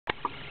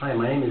Hi,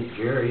 my name is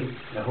Jerry.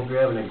 I hope you're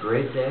having a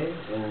great day,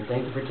 and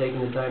thank you for taking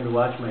the time to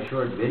watch my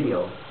short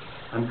video.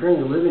 I'm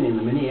currently living in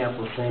the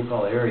Minneapolis-St.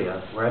 Paul area,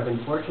 where I've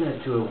been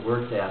fortunate to have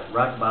worked at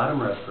Rock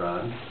Bottom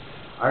Restaurants,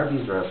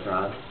 Arby's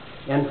Restaurants,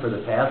 and for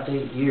the past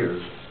 8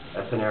 years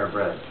at Panera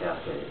Bread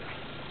Cafe.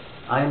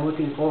 I am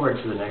looking forward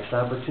to the next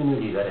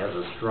opportunity that has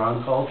a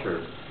strong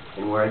culture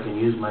and where I can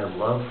use my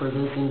love for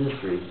this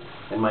industry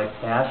and my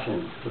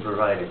passion to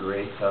provide a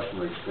great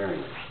customer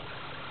experience.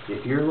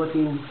 If you're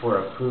looking for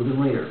a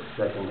proven leader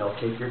that can help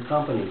take your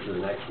company to the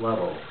next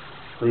level,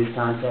 please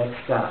contact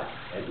Scott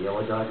at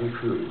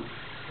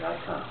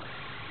YellowDogRecruiting.com.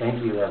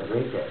 Thank you. Have a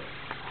great day.